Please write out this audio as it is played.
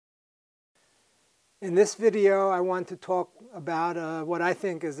In this video, I want to talk about what I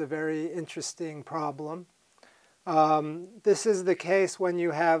think is a very interesting problem. This is the case when you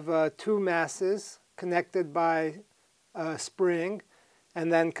have two masses connected by a spring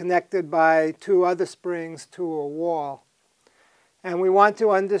and then connected by two other springs to a wall. And we want to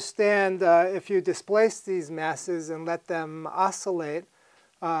understand if you displace these masses and let them oscillate,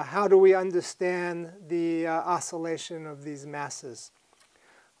 how do we understand the oscillation of these masses?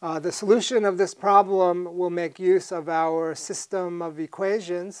 The solution of this problem will make use of our system of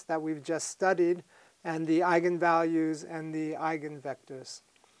equations that we've just studied and the eigenvalues and the eigenvectors.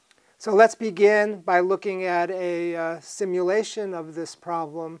 So let's begin by looking at a simulation of this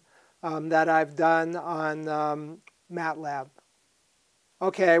problem that I've done on MATLAB.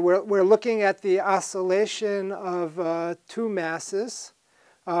 Okay, we're looking at the oscillation of two masses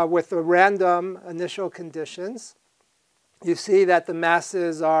with the random initial conditions. You see that the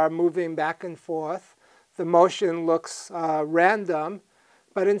masses are moving back and forth. The motion looks random,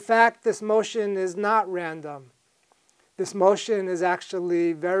 but in fact, this motion is not random. This motion is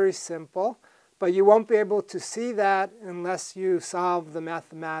actually very simple, but you won't be able to see that unless you solve the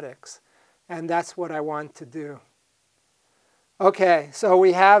mathematics, and that's what I want to do. Okay, so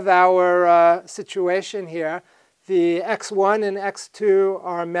we have our situation here. The x1 and x2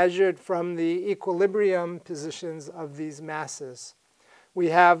 are measured from the equilibrium positions of these masses. We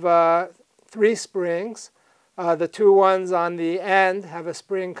have three springs. The two ones on the end have a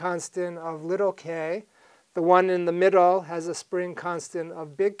spring constant of little k. The one in the middle has a spring constant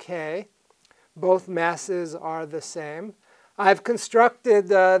of big K. Both masses are the same. I've constructed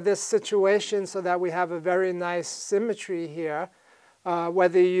this situation so that we have a very nice symmetry here.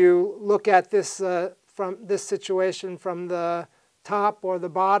 Whether you look at this from this situation from the top or the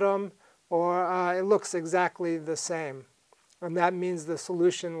bottom, or it looks exactly the same. And that means the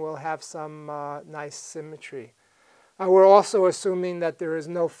solution will have some nice symmetry. We're also assuming that there is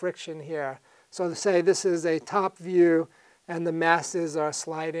no friction here. So to say this is a top view and the masses are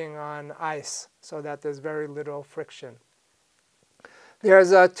sliding on ice so that there's very little friction.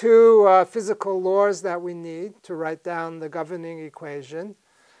 There's two physical laws that we need to write down the governing equation.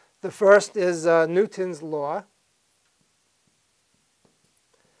 The first is Newton's law,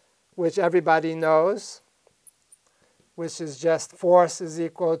 which everybody knows, which is just force is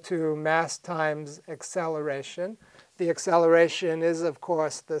equal to mass times acceleration. The acceleration is, of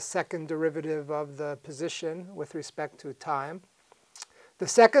course, the second derivative of the position with respect to time. The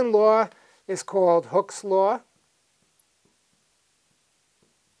second law is called Hooke's law,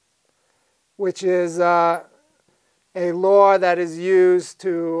 which is a law that is used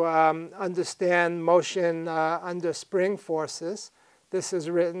to understand motion under spring forces. This is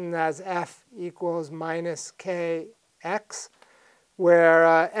written as F equals minus kx,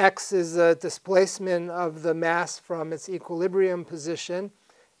 where x is the displacement of the mass from its equilibrium position,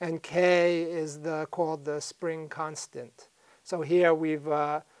 and k is called the spring constant. So here we've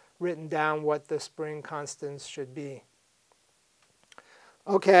written down what the spring constants should be.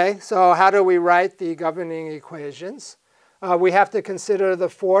 Okay, so how do we write the governing equations? We have to consider the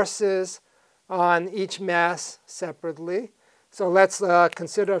forces on each mass separately. So let's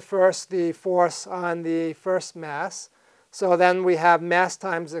consider first the force on the first mass. So then we have mass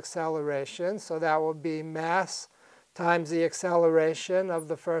times acceleration. So that will be mass times the acceleration of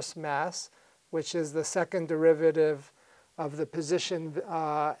the first mass, which is the second derivative of the position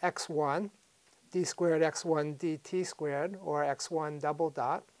x1, d squared x1 dt squared, or x1 double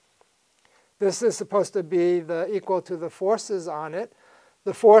dot. This is supposed to be equal to the forces on it.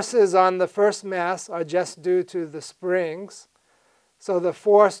 The forces on the first mass are just due to the springs. So the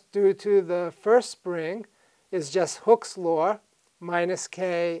force due to the first spring is just Hooke's law, minus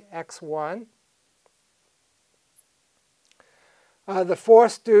k x1. The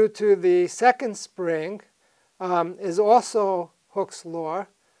force due to the second spring is also Hooke's law,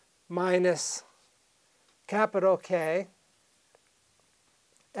 minus capital K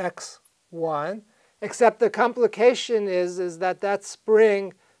x1, except the complication is that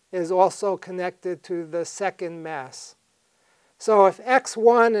spring is also connected to the second mass. So if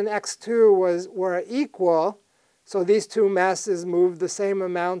x1 and x2 were equal, so these two masses move the same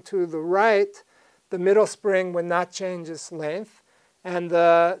amount to the right, the middle spring would not change its length, and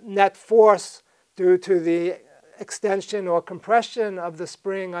the net force due to the extension or compression of the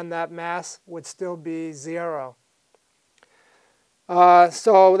spring on that mass would still be 0.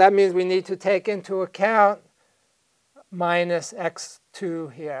 So that means we need to take into account minus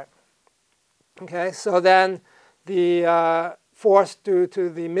x2 here. Okay, so then the force due to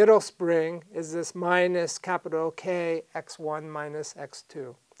the middle spring is this minus capital K x1 minus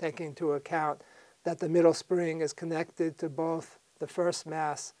x2, taking into account that the middle spring is connected to both the first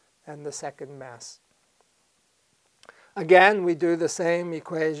mass and the second mass. Again, we do the same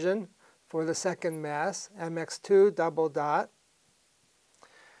equation for the second mass, mx2 double dot.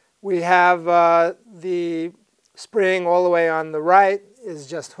 We have the spring all the way on the right is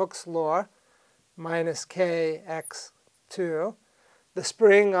just Hooke's law, minus kx2. The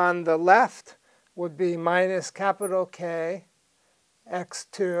spring on the left would be minus capital K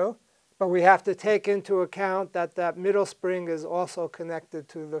x2, but we have to take into account that that middle spring is also connected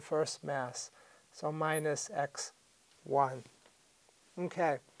to the first mass, so minus x1.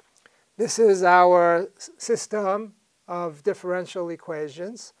 Okay, this is our system of differential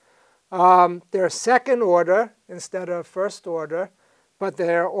equations. They're second order instead of first order, but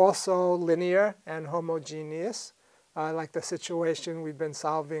they're also linear and homogeneous, like the situation we've been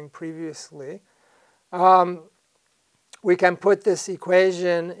solving previously. We can put this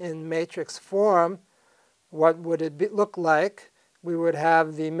equation in matrix form. What would it look like? We would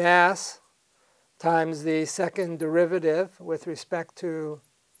have the mass times the second derivative with respect to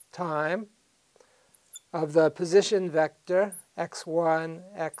time of the position vector x1,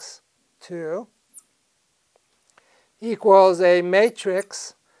 x2 equals a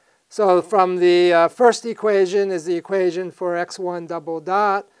matrix. So from the first equation is the equation for x1 double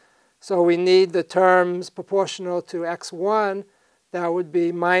dot. So we need the terms proportional to x1. That would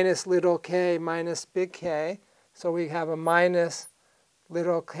be minus little k minus big K. So we have a minus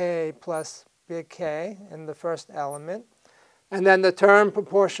little k plus big K in the first element. And then the term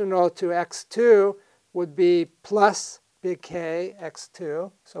proportional to x2 would be plus big K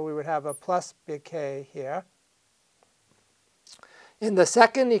x2. So we would have a plus big K here. In the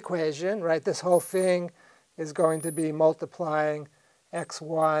second equation, right, this whole thing is going to be multiplying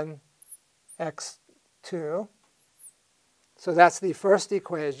x1, x2. So that's the first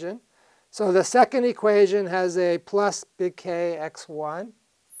equation. So the second equation has a plus big K x1.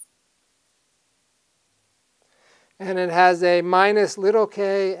 And it has a minus little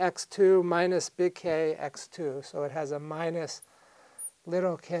k x2 minus big K x2. So it has a minus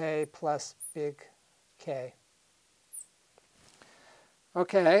little k plus big K.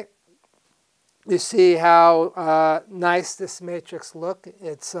 Okay. You see how nice this matrix looks.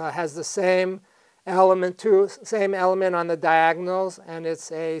 It has the same element on the diagonals, and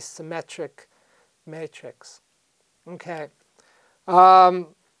it's a symmetric matrix. Okay.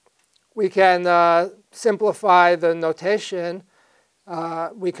 We can simplify the notation.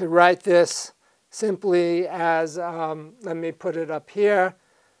 We could write this simply as, let me put it up here,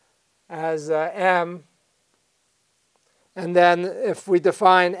 as m. And then if we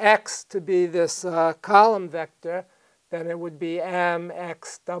define x to be this column vector, then it would be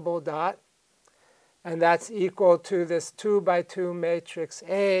mx double dot. And that's equal to this 2 by 2 matrix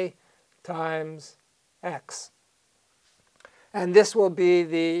A times x. And this will be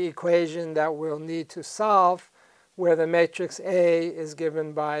the equation that we'll need to solve, where the matrix A is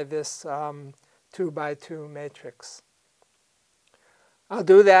given by this 2 by 2 matrix. I'll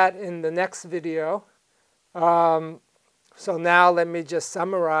do that in the next video. So now let me just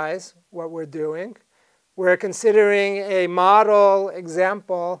summarize what we're doing. We're considering a model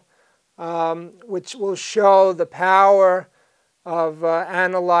example which will show the power of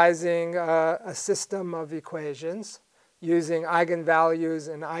analyzing a system of equations using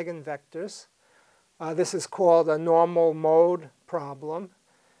eigenvalues and eigenvectors. This is called a normal mode problem.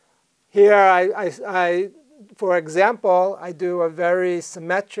 Here, for example, I do a very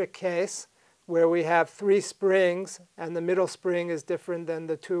symmetric case where we have 3 springs, and the middle spring is different than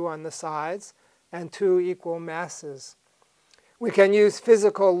the 2 on the sides, and 2 equal masses. We can use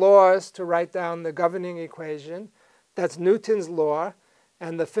physical laws to write down the governing equation. That's Newton's law,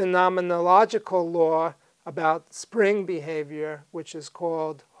 and the phenomenological law about spring behavior, which is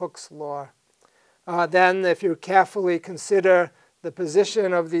called Hooke's law. Then, if you carefully consider the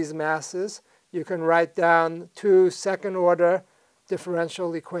position of these masses, you can write down 2 second-order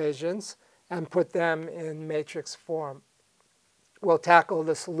differential equations and put them in matrix form. We'll tackle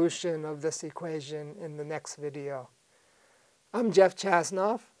the solution of this equation in the next video. I'm Jeff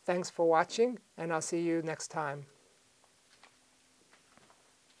Chasnoff. Thanks for watching, and I'll see you next time.